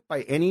don't think,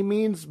 by any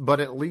means, but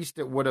at least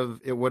it would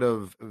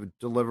have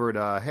delivered,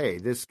 hey,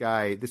 this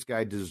guy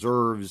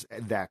deserves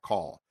that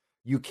call.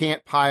 You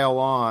can't pile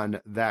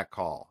on that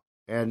call.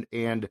 And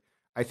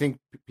I think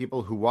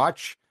people who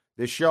watch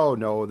this show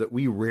know that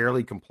we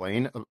rarely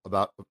complain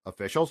about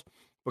officials,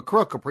 but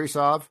Kirill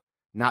Kaprizov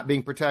not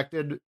being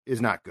protected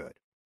is not good.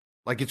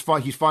 Like, it's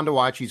fun. He's fun to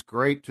watch. He's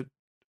great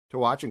to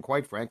watch. And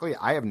quite frankly,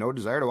 I have no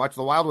desire to watch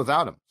the Wild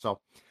without him. So,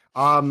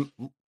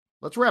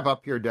 let's wrap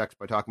up here, Dex,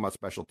 by talking about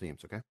special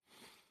teams, okay?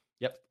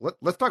 Yep.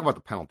 Let's talk about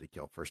the penalty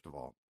kill, first of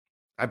all.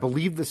 I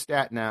believe the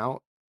stat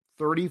now,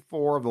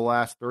 34 of the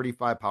last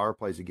 35 power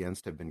plays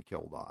against have been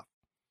killed off.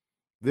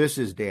 This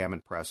is damn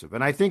impressive.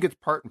 And I think it's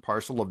part and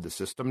parcel of the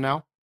system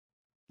now.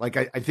 Like,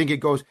 I think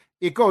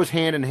it goes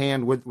hand in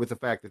hand with the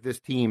fact that this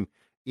team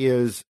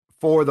is,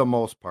 for the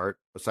most part,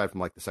 aside from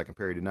like the second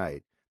period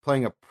tonight,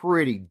 playing a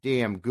pretty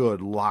damn good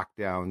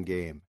lockdown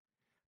game.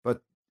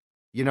 But,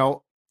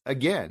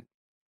 again,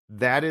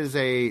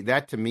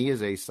 that to me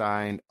is a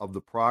sign of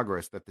the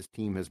progress that this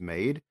team has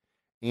made.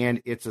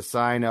 And it's a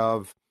sign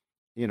of,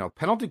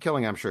 penalty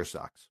killing, I'm sure,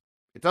 sucks.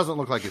 It doesn't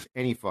look like it's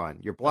any fun.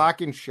 You're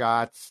blocking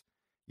shots.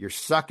 You're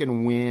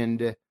sucking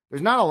wind.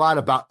 There's not a lot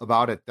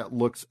about it that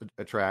looks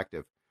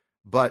attractive.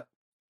 But,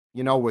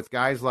 with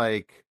guys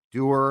like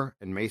Dewar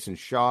and Mason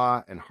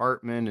Shaw and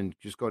Hartman, and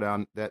just go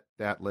down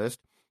that list.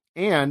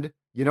 And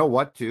you know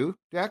what, too,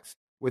 Dex?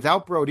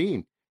 Without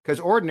Brodin. Because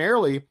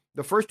ordinarily,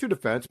 the first two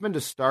defensemen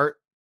to start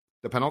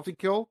the penalty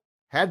kill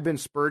had been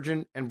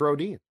Spurgeon and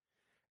Brodin.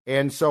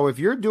 And so if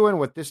you're doing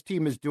what this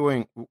team is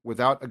doing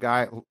without a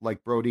guy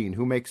like Brodin,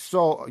 who makes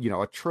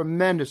a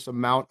tremendous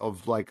amount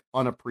of like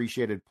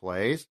unappreciated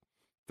plays,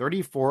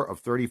 34 of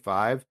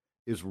 35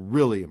 is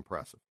really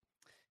impressive.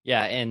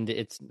 Yeah, and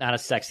it's not a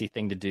sexy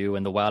thing to do.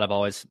 And the Wild have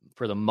always,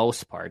 for the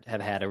most part,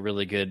 have had a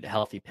really good,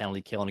 healthy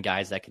penalty kill and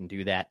guys that can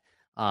do that.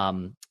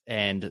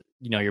 And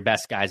your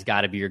best guy's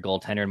got to be your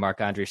goaltender. And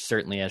Marc-Andre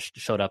certainly has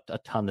showed up a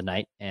ton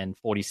tonight, and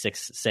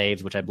 46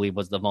 saves, which I believe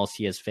was the most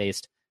he has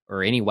faced,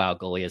 or any Wild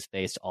goalie has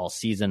faced all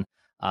season.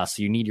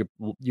 So you need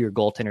your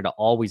goaltender to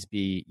always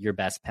be your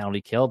best penalty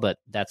kill, but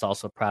that's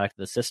also a product of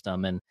the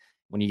system. And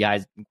when you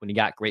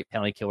got great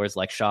penalty killers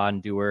like Shaw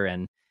and Dewar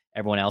and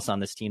everyone else on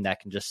this team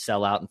that can just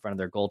sell out in front of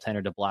their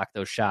goaltender to block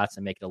those shots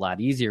and make it a lot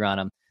easier on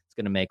them, it's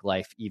going to make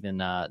life even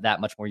that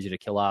much more easy to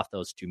kill off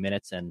those 2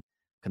 minutes. And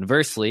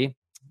conversely,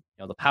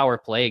 the power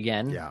play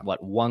again,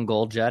 one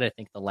goal, Judd, I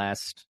think the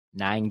last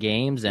 9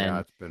 games. And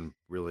it's been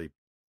really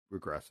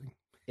regressing.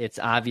 It's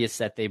obvious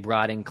that they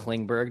brought in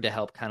Klingberg to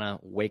help kind of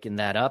waken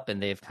that up,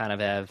 and they've kind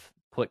of have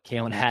put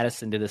Calen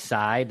Addison to the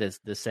side as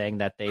the saying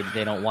that they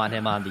don't want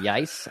him on the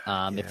ice if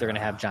they're going to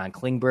have John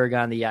Klingberg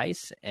on the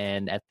ice.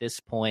 And at this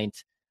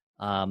point,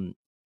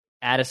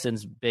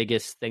 Addison's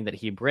biggest thing that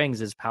he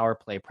brings is power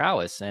play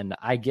prowess. And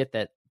I get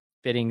that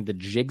fitting the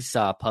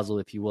jigsaw puzzle,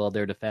 if you will,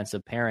 their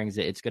defensive pairings,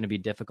 it's going to be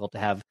difficult to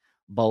have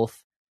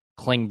both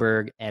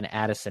Klingberg and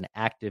Addison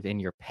active in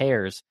your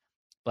pairs.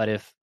 But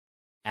if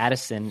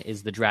Addison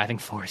is the driving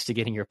force to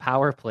getting your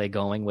power play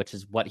going, which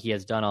is what he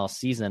has done all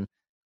season,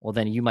 well,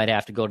 then you might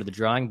have to go to the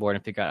drawing board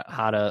and figure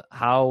out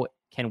how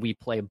can we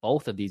play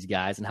both of these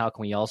guys, and how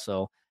can we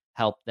also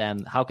help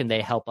them? How can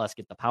they help us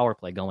get the power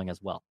play going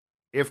as well?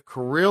 If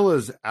Kirill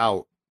is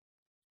out,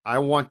 I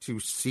want to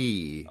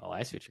see. Oh,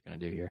 I see what you're going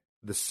to do here.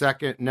 The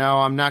second, no,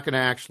 I'm not going to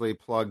actually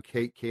plug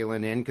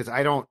Calen in because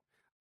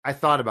I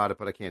thought about it,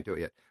 but I can't do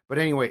it yet. But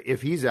anyway,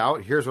 if he's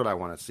out, here's what I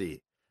want to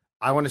see.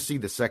 I want to see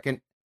the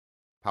second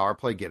power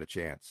play get a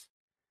chance.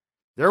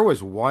 There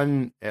was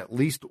at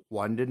least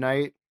one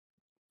tonight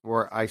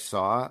where I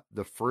saw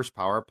the first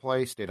power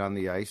play stayed on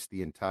the ice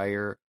the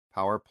entire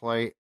power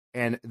play,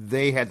 and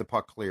they had the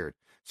puck cleared.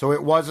 So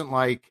it wasn't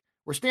like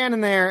we're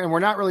standing there and we're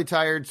not really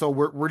tired, so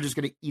we're just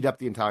going to eat up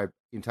the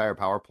entire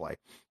power play.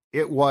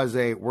 It was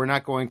we're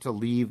not going to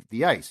leave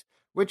the ice,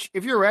 which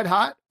if you're red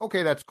hot,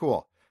 okay, that's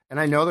cool. And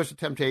I know there's a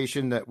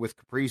temptation that with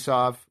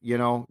Kaprizov,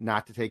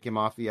 not to take him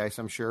off the ice,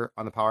 I'm sure,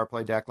 on the power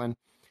play, Declan.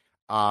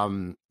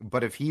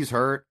 But if he's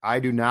hurt, I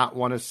do not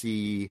want to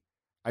see,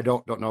 I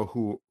don't know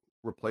who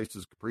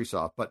replaces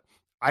Kaprizov, but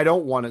I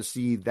don't want to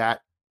see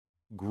that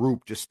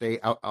group just stay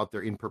out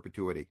there in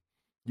perpetuity.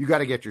 You got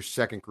to get your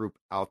second group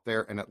out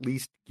there and at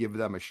least give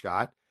them a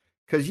shot.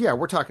 Because,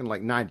 we're talking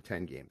like 9 to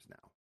 10 games now.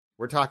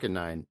 We're talking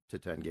 9 to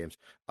 10 games.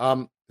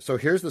 So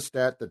here's the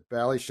stat that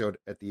Bally showed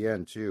at the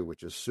end, too,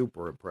 which is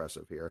super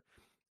impressive here.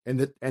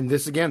 And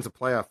this, again, is a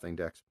playoff thing,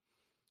 Dex.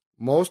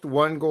 Most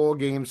one-goal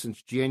games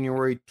since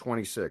January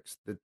 26th.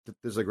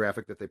 There's a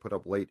graphic that they put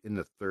up late in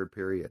the third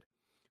period.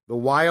 The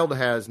Wild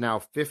has now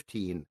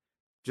 15.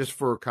 Just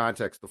for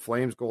context, the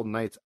Flames, Golden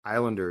Knights,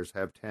 Islanders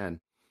have 10.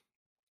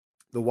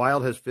 The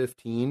Wild has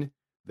 15.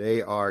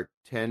 They are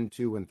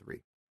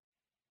 10-2-3.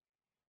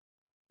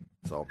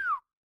 So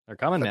they're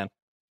coming, man.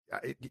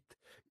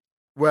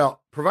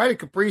 Well, provided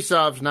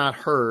Kaprizov's not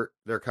hurt,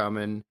 they're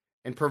coming.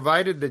 And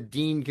provided that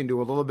Dean can do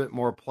a little bit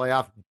more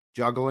playoff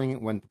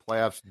juggling when the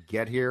playoffs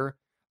get here.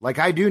 Like,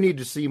 I do need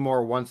to see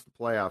more once the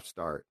playoffs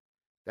start.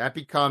 That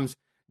becomes,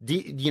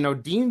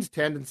 Dean's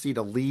tendency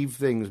to leave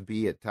things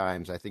be at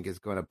times, I think, is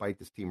going to bite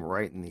this team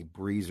right in the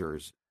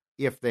breezers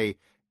if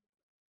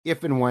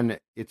and when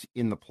it's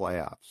in the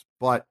playoffs.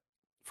 But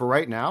for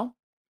right now,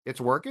 it's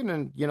working.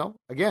 And,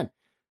 again,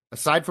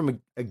 aside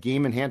from a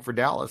game in hand for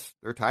Dallas,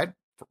 they're tied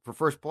for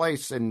first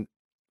place. And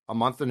a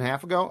month and a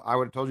half ago, I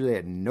would have told you they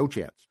had no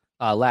chance.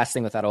 Last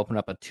thing, without opening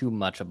up too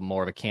much of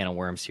more of a can of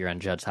worms here on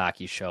Judd's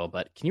Hockey Show,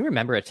 but can you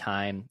remember a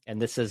time,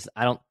 and this is,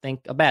 I don't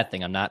think, a bad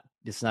thing.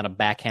 This is not a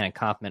backhanded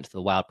compliment to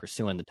the Wild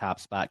pursuing the top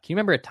spot. Can you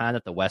remember a time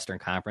that the Western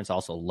Conference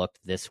also looked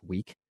this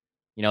weak?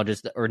 Not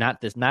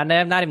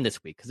even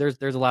this week, because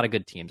there's a lot of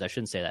good teams. I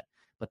shouldn't say that,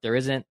 but there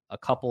isn't a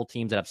couple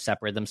teams that have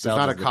separated themselves.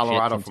 It's not a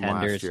Colorado from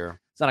last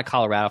year. It's not a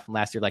Colorado from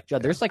last year. Like,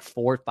 Judd, there's like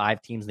 4 or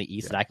 5 teams in the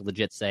East that I could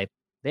legit say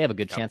they have a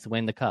good chance of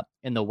winning the cup.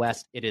 In the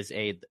West, it's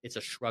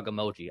a shrug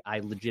emoji.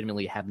 I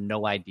legitimately have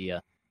no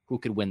idea who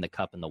could win the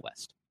cup in the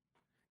West.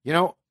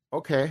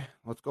 Okay,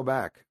 let's go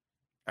back.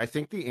 I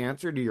think the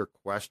answer to your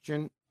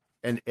question,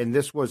 and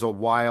this was a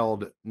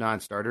Wild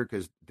non-starter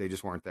because they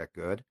just weren't that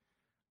good.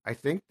 I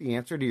think the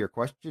answer to your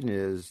question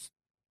is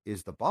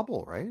the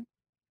bubble, right?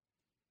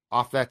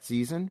 Off that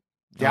season,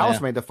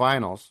 Dallas made the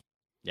finals.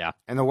 Yeah.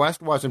 And the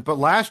West wasn't. But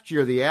last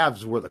year, the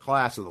Avs were the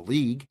class of the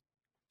league.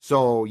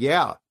 So,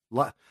 yeah.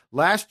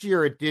 Last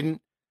year,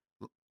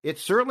 it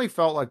certainly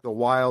felt like the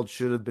Wild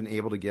should have been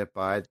able to get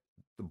by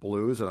the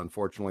Blues, and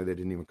unfortunately, they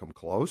didn't even come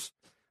close.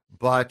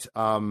 But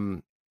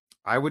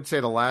I would say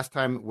the last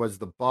time was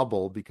the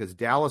bubble because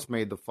Dallas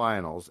made the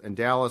finals, and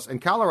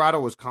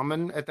Colorado was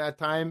coming at that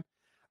time,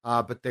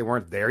 but they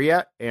weren't there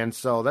yet. And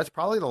so that's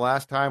probably the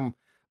last time.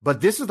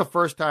 But this is the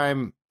first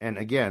time, and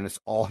again, this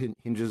all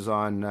hinges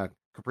on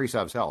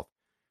Kaprizov's health.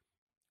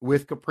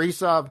 With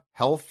Kaprizov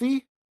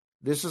healthy,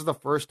 this is the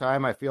first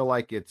time I feel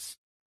like it's,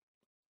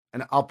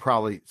 and I'll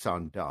probably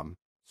sound dumb,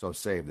 so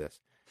save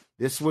this.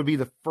 This would be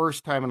the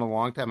first time in a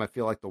long time I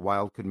feel like the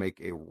Wild could make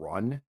a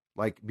run,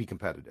 like be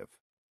competitive.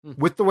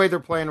 With the way they're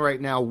playing right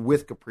now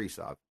with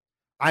Kaprizov.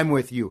 I'm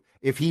with you.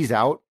 If he's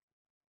out,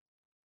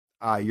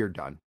 you're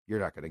done. You're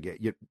not going to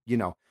get,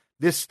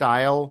 this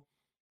style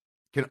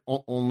can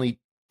only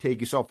take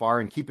you so far.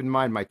 And keep in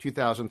mind, my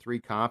 2003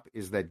 comp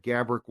is that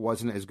Gaborik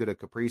wasn't as good at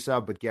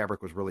Kaprizov, but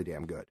Gaborik was really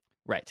damn good.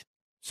 Right.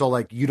 So,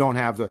 like, you don't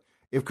have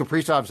if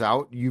Kaprizov's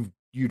out, you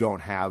don't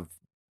have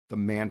the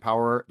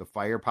manpower, the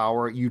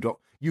firepower.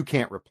 You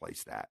can't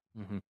replace that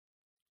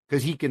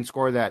because he can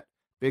score that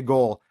big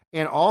goal.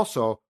 And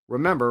also,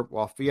 remember,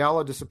 while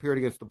Fiala disappeared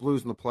against the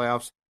Blues in the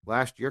playoffs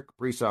last year,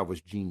 Kaprizov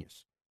was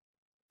genius.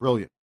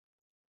 Brilliant.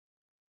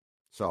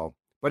 So,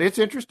 but it's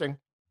interesting.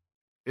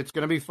 It's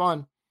going to be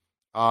fun.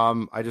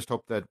 I just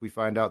hope that we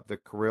find out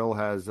that Kirill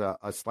has a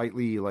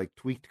slightly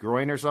tweaked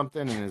groin or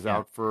something and is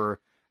out for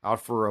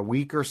a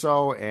week or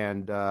so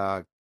and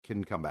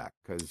can come back,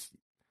 because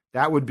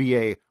that would be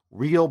a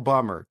real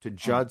bummer to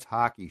Judd's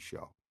Hockey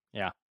Show.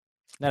 Yeah.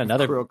 Then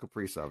another Kirill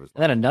Kaprizov is.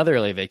 And then another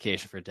early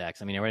vacation for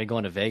Dex. I mean, I'm already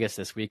going to Vegas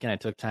this weekend. I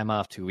took time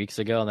off 2 weeks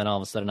ago, and then all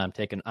of a sudden I'm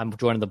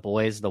joining the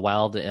boys, the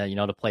Wild,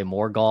 to play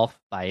more golf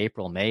by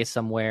April, May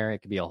somewhere. It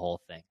could be a whole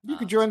thing. You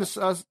could join the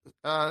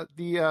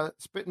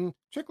Spittin'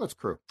 Chicklets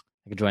crew.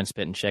 I could join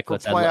Spittin'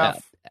 Chicklets.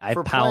 I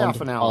for pound playoff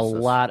a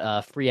analysis. lot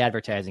of free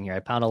advertising here. I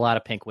pound a lot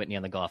of Pink Whitney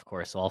on the golf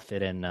course, so I'll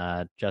fit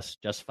in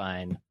just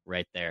fine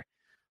right there.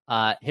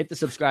 Hit the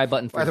subscribe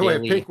button for By the daily.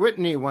 way, Pink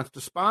Whitney wants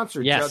to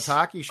sponsor Judd's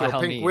Hockey Show.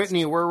 Pink means.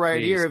 Whitney, we're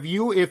right Please.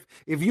 here.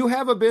 If you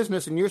have a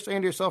business and you're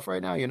saying to yourself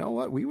right now, you know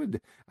what,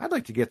 I'd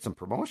like to get some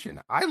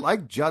promotion. I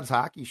like Judd's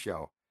Hockey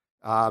Show.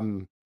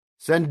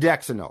 Send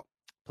Dex a note,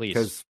 please,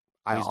 because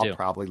I'll do.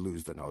 probably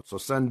lose the note. So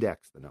send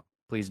Dex the note.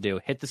 Please do.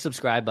 Hit the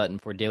subscribe button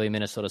for Daily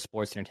Minnesota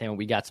Sports Entertainment.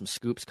 We got some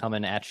scoops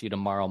coming at you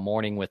tomorrow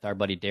morning with our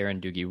buddy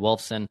Darren Doogie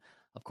Wolfson.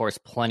 Of course,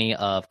 plenty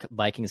of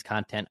Vikings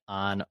content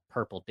on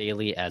Purple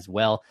Daily as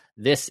well.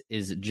 This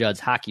is Judd's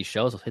Hockey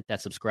Show, so hit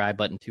that subscribe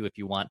button too if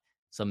you want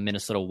some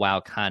Minnesota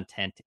Wild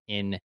content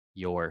in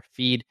your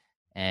feed.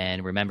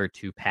 And remember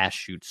to pass,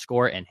 shoot,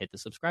 score, and hit the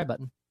subscribe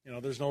button.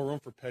 There's no room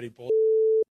for petty bull.